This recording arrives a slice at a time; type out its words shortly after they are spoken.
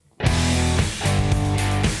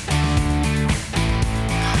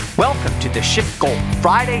Welcome to the Shift Gold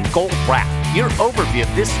Friday Gold Wrap, your overview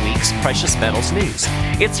of this week's precious metals news.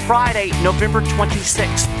 It's Friday, November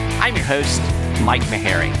 26th. I'm your host, Mike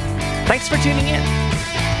Maharrey. Thanks for tuning in.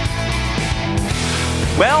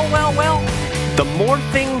 Well, the more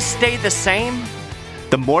things stay the same,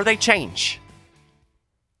 the more they change.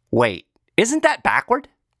 Wait, isn't that backward?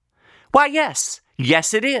 Why, yes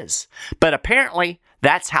it is. But apparently,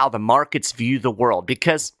 that's how the markets view the world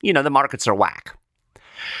because, the markets are whack.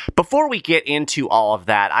 Before we get into all of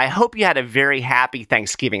that, I hope you had a very happy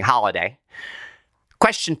Thanksgiving holiday.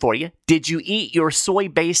 Question for you, did you eat your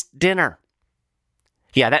soy-based dinner?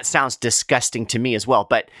 Yeah, that sounds disgusting to me as well,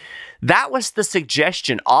 but that was the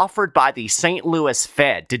suggestion offered by the St. Louis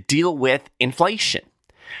Fed to deal with inflation.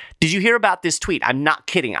 Did you hear about this tweet? I'm not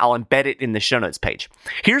kidding. I'll embed it in the show notes page.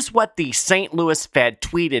 Here's what the St. Louis Fed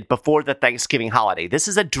tweeted before the Thanksgiving holiday. This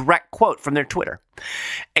is a direct quote from their Twitter.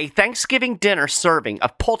 A Thanksgiving dinner serving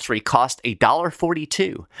of poultry cost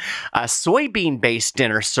 $1.42. A soybean-based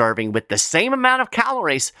dinner serving with the same amount of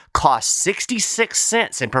calories costs 66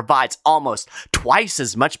 cents and provides almost twice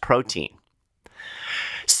as much protein.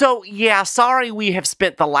 So, yeah, sorry we have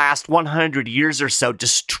spent the last 100 years or so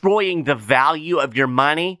destroying the value of your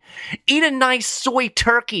money. Eat a nice soy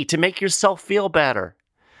turkey to make yourself feel better.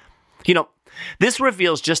 This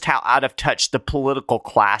reveals just how out of touch the political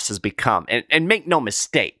class has become. And make no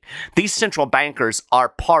mistake, these central bankers are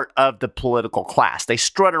part of the political class. They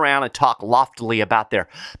strut around and talk loftily about their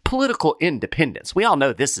political independence. We all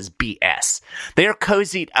know this is BS. They are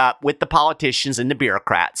cozied up with the politicians and the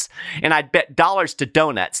bureaucrats. And I'd bet dollars to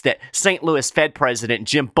donuts that St. Louis Fed President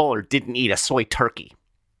Jim Bullard didn't eat a soy turkey.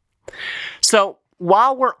 So,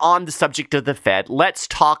 while we're on the subject of the Fed, let's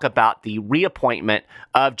talk about the reappointment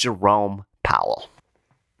of Jerome Powell.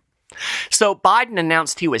 So Biden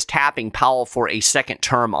announced he was tapping Powell for a second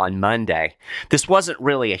term on Monday. This wasn't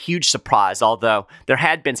really a huge surprise, although there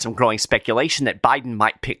had been some growing speculation that Biden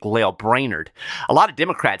might pick Lael Brainard. A lot of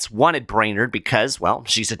Democrats wanted Brainard because,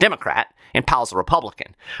 she's a Democrat and Powell's a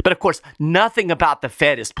Republican. But of course, nothing about the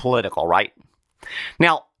Fed is political, right?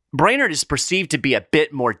 Now, Brainard is perceived to be a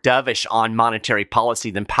bit more dovish on monetary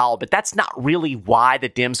policy than Powell, but that's not really why the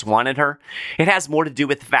Dems wanted her. It has more to do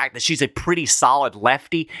with the fact that she's a pretty solid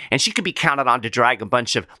lefty, and she could be counted on to drag a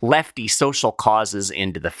bunch of lefty social causes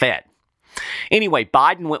into the Fed. Anyway,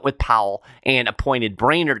 Biden went with Powell and appointed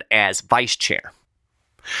Brainard as vice chair.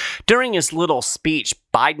 During his little speech,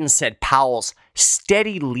 Biden said Powell's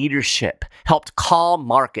steady leadership helped calm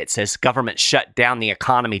markets as government shut down the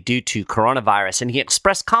economy due to coronavirus, and he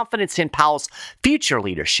expressed confidence in Powell's future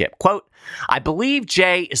leadership. Quote, "I believe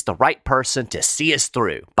Jay is the right person to see us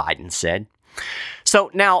through," Biden said.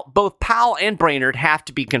 So now both Powell and Brainard have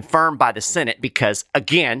to be confirmed by the Senate because,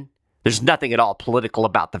 again, there's nothing at all political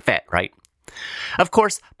about the Fed, right? Of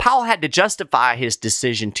course, Powell had to justify his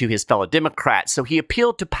decision to his fellow Democrats, so he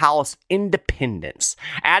appealed to Powell's independence,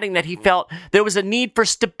 adding that he felt there was a need for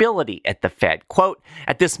stability at the Fed. Quote,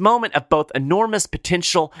 "At this moment of both enormous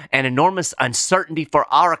potential and enormous uncertainty for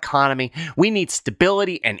our economy, we need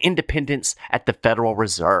stability and independence at the Federal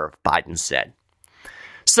Reserve," Biden said.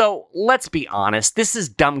 So let's be honest, this is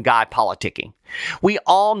dumb guy politicking. We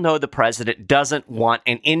all know the president doesn't want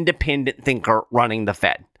an independent thinker running the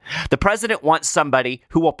Fed. The president wants somebody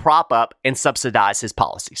who will prop up and subsidize his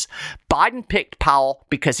policies. Biden picked Powell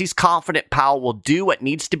because he's confident Powell will do what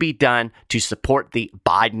needs to be done to support the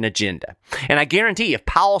Biden agenda. And I guarantee if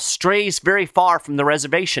Powell strays very far from the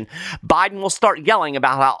reservation, Biden will start yelling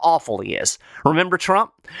about how awful he is. Remember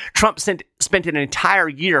Trump? Trump spent an entire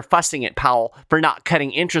year fussing at Powell for not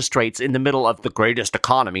cutting interest rates in the middle of the greatest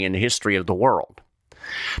economy in the history of the world.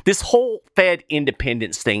 This whole Fed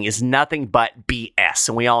independence thing is nothing but BS,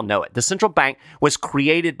 and we all know it. The central bank was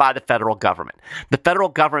created by the federal government. The federal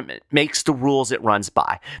government makes the rules it runs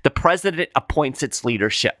by. The president appoints its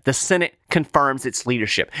leadership. The Senate confirms its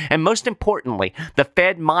leadership. And most importantly, the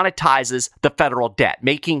Fed monetizes the federal debt,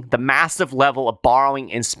 making the massive level of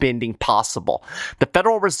borrowing and spending possible. The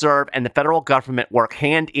Federal Reserve and the federal government work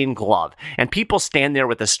hand in glove, and people stand there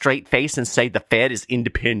with a straight face and say the Fed is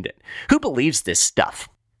independent. Who believes this stuff?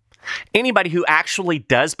 Anybody who actually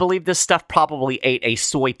does believe this stuff probably ate a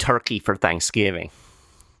soy turkey for Thanksgiving.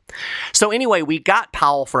 So anyway, we got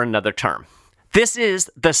Powell for another term. This is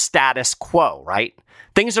the status quo, right?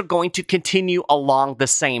 Things are going to continue along the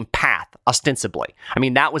same path, ostensibly.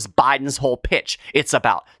 That was Biden's whole pitch. It's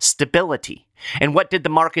about stability. And what did the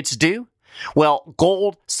markets do? Well,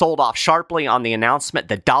 gold sold off sharply on the announcement.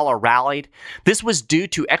 The dollar rallied. This was due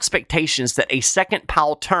to expectations that a second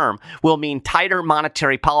Powell term will mean tighter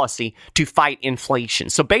monetary policy to fight inflation.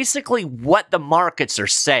 So basically what the markets are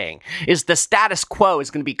saying is the status quo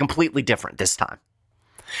is going to be completely different this time.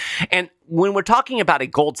 And when we're talking about a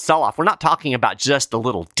gold sell-off, we're not talking about just a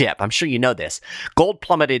little dip. I'm sure you know this. Gold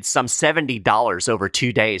plummeted some $70 over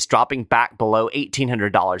 2 days, dropping back below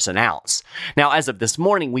 $1,800 an ounce. Now, as of this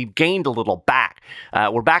morning, we've gained a little back.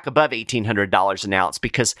 We're back above $1,800 an ounce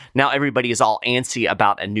because now everybody is all antsy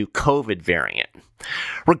about a new COVID variant.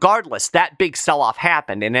 Regardless, that big sell-off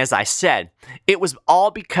happened, and as I said, it was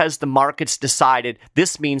all because the markets decided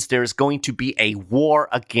this means there's going to be a war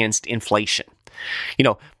against inflation. You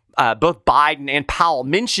know, both Biden and Powell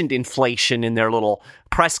mentioned inflation in their little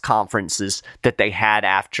press conferences that they had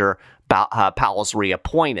after Powell's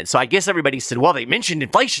reappointed. So I guess everybody said, well, they mentioned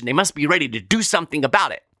inflation. They must be ready to do something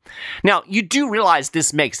about it. Now, you do realize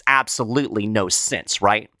this makes absolutely no sense,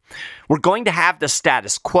 right? We're going to have the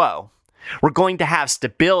status quo. We're going to have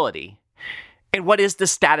stability. And what is the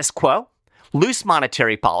status quo? Loose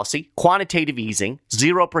monetary policy, quantitative easing,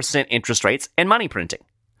 0% interest rates, and money printing.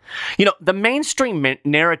 You know, the mainstream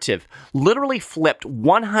narrative literally flipped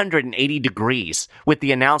 180 degrees with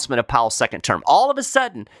the announcement of Powell's second term. All of a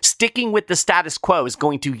sudden, sticking with the status quo is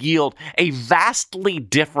going to yield a vastly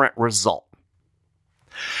different result.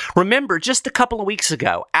 Remember, just a couple of weeks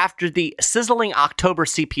ago, after the sizzling October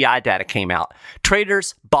CPI data came out,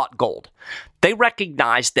 traders bought gold. They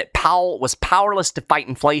recognized that Powell was powerless to fight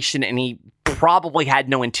inflation, and he probably had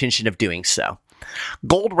no intention of doing so.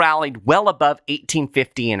 Gold rallied well above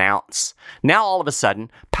 $1,850 an ounce. Now, all of a sudden,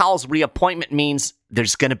 Powell's reappointment means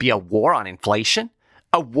there's going to be a war on inflation?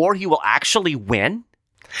 A war he will actually win?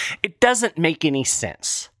 It doesn't make any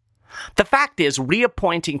sense. The fact is,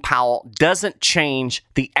 reappointing Powell doesn't change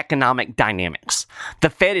the economic dynamics. The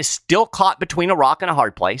Fed is still caught between a rock and a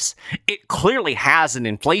hard place. It clearly has an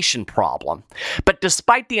inflation problem. But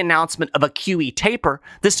despite the announcement of a QE taper,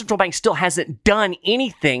 the central bank still hasn't done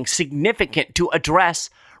anything significant to address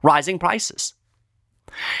rising prices.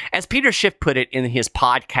 As Peter Schiff put it in his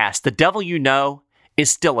podcast, the devil you know is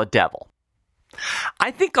still a devil.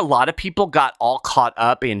 I think a lot of people got all caught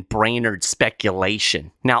up in Brainerd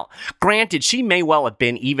speculation. Now, granted, she may well have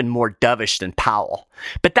been even more dovish than Powell,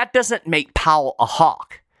 but that doesn't make Powell a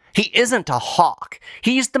hawk. He isn't a hawk.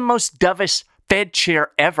 He's the most dovish Fed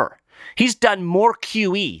chair ever. He's done more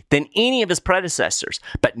QE than any of his predecessors,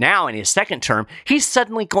 but now in his second term, he's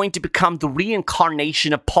suddenly going to become the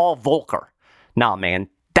reincarnation of Paul Volcker. Nah, man,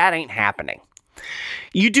 that ain't happening.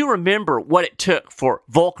 You do remember what it took for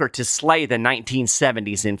Volcker to slay the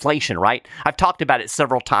 1970s inflation, right? I've talked about it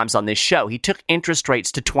several times on this show. He took interest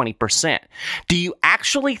rates to 20%. Do you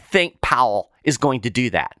actually think Powell is going to do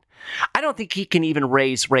that? I don't think he can even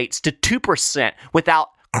raise rates to 2% without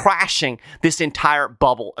crashing this entire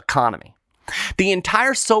bubble economy. The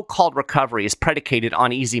entire so-called recovery is predicated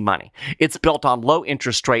on easy money. It's built on low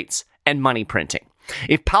interest rates and money printing.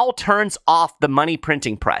 If Powell turns off the money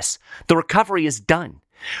printing press, the recovery is done.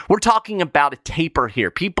 We're talking about a taper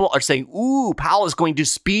here. People are saying, ooh, Powell is going to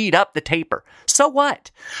speed up the taper. So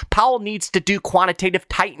what? Powell needs to do quantitative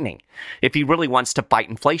tightening. If he really wants to fight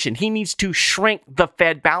inflation, he needs to shrink the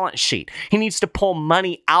Fed balance sheet. He needs to pull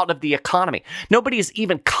money out of the economy. Nobody is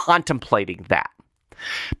even contemplating that.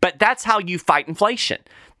 But that's how you fight inflation.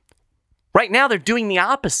 Right now, they're doing the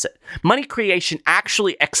opposite. Money creation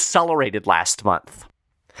actually accelerated last month.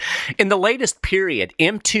 In the latest period,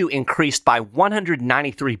 M2 increased by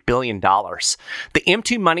 $193 billion. The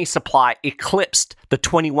M2 money supply eclipsed the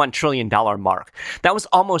 $21 trillion mark. That was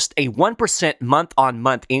almost a 1%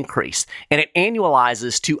 month-on-month increase, and it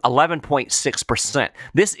annualizes to 11.6%.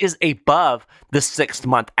 This is above the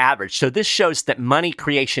 6-month average. So this shows that money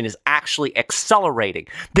creation is actually accelerating.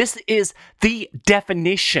 This is the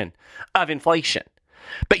definition of inflation.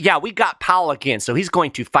 But yeah, we got Powell again, so he's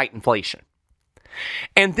going to fight inflation.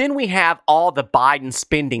 And then we have all the Biden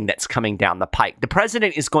spending that's coming down the pike. The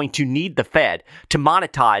president is going to need the Fed to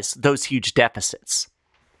monetize those huge deficits.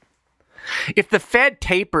 If the Fed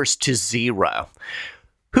tapers to zero,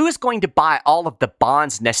 who is going to buy all of the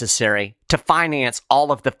bonds necessary to finance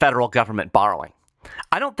all of the federal government borrowing?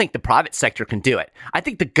 I don't think the private sector can do it. I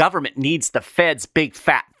think the government needs the Fed's big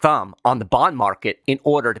fat thumb on the bond market in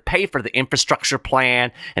order to pay for the infrastructure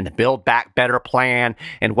plan and the Build Back Better plan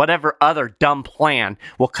and whatever other dumb plan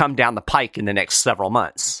will come down the pike in the next several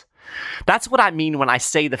months. That's what I mean when I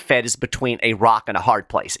say the Fed is between a rock and a hard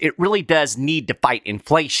place. It really does need to fight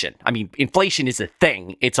inflation. I mean, inflation is a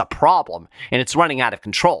thing, it's a problem, and it's running out of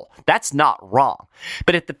control. That's not wrong.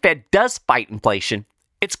 But if the Fed does fight inflation,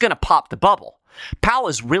 it's going to pop the bubble. Powell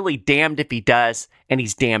is really damned if he does, and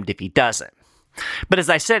he's damned if he doesn't. But as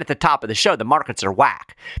I said at the top of the show, the markets are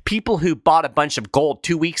whack. People who bought a bunch of gold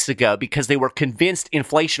 2 weeks ago because they were convinced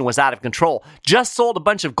inflation was out of control just sold a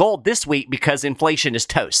bunch of gold this week because inflation is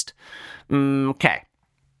toast. Okay.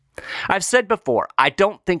 I've said before, I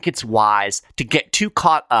don't think it's wise to get too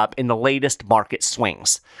caught up in the latest market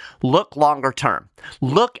swings. Look longer term.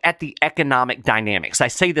 Look at the economic dynamics. I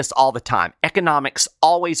say this all the time. Economics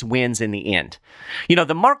always wins in the end. You know,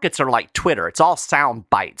 the markets are like Twitter. It's all sound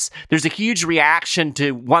bites. There's a huge reaction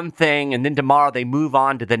to one thing, and then tomorrow they move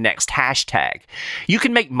on to the next hashtag. You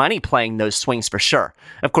can make money playing those swings for sure.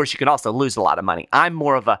 Of course, you can also lose a lot of money. I'm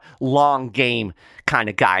more of a long game kind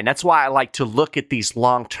of guy, and that's why I like to look at these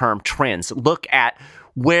long-term trends. Look at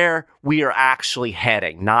where we are actually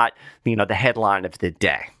heading, not, the headline of the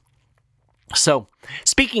day. So,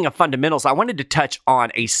 speaking of fundamentals, I wanted to touch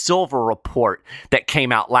on a silver report that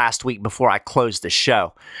came out last week before I closed the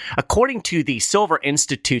show. According to the Silver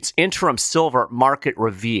Institute's interim silver market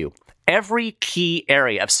review, every key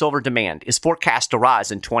area of silver demand is forecast to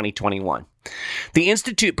rise in 2021. The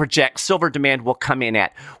Institute projects silver demand will come in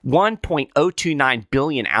at 1.029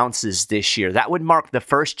 billion ounces this year. That would mark the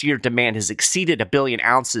first year demand has exceeded 1 billion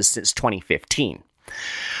ounces since 2015.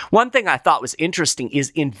 One thing I thought was interesting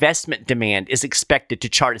is investment demand is expected to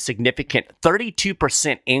chart a significant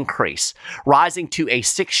 32% increase, rising to a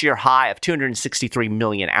 6-year high of 263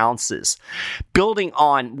 million ounces. Building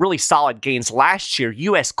on really solid gains last year,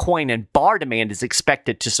 U.S. coin and bar demand is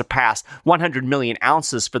expected to surpass 100 million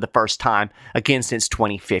ounces for the first time, again since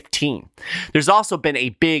 2015. There's also been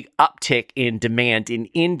a big uptick in demand in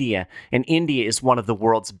India, and India is one of the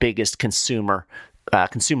world's biggest consumers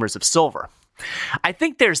of silver. I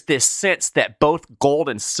think there's this sense that both gold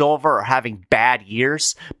and silver are having bad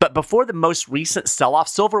years, but before the most recent sell-off,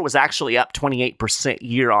 silver was actually up 28%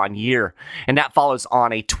 year on year, and that follows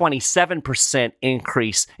on a 27%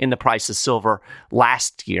 increase in the price of silver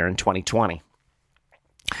last year in 2020.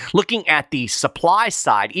 Looking at the supply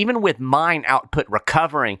side, even with mine output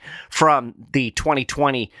recovering from the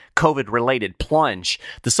 2020 COVID-related plunge,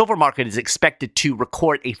 the silver market is expected to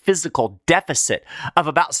record a physical deficit of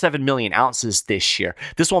about 7 million ounces this year.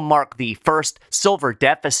 This will mark the first silver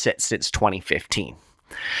deficit since 2015.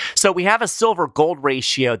 So we have a silver-gold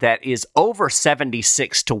ratio that is over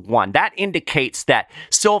 76-1. That indicates that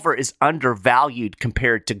silver is undervalued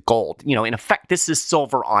compared to gold. In effect, this is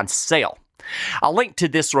silver on sale. I'll link to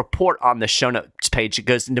this report on the show notes page. It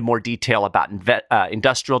goes into more detail about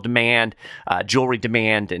industrial demand, jewelry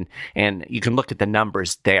demand, and you can look at the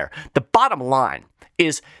numbers there. The bottom line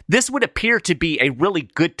is this would appear to be a really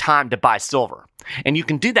good time to buy silver. And you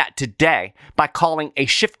can do that today by calling a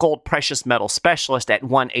SchiffGold precious metal specialist at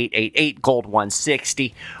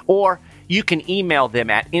 1-888-GOLD-160, or you can email them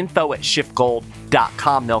at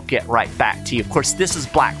info@schiffgold.com. They'll get right back to you. Of course, this is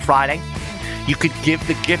Black Friday. You could give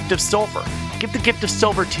the gift of silver. Give the gift of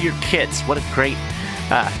silver to your kids. What a great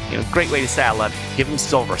way to say I love you. Give them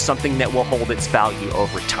silver, something that will hold its value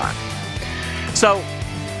over time. So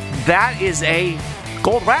that is a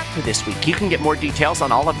gold wrap for this week. You can get more details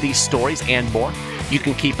on all of these stories and more. You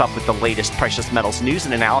can keep up with the latest precious metals news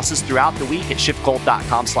and analysis throughout the week at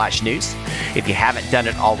schiffgold.com/news. If you haven't done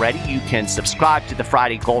it already, you can subscribe to the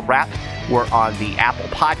Friday Gold Wrap. We're on the Apple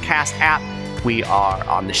Podcast app. We are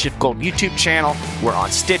on the SchiffGold YouTube channel. We're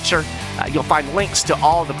on Stitcher. You'll find links to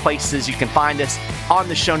all the places you can find us on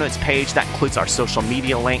the show notes page. That includes our social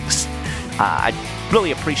media links. I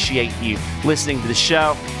really appreciate you listening to the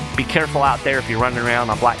show. Be careful out there if you're running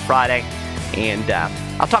around on Black Friday. And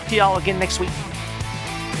I'll talk to you all again next week.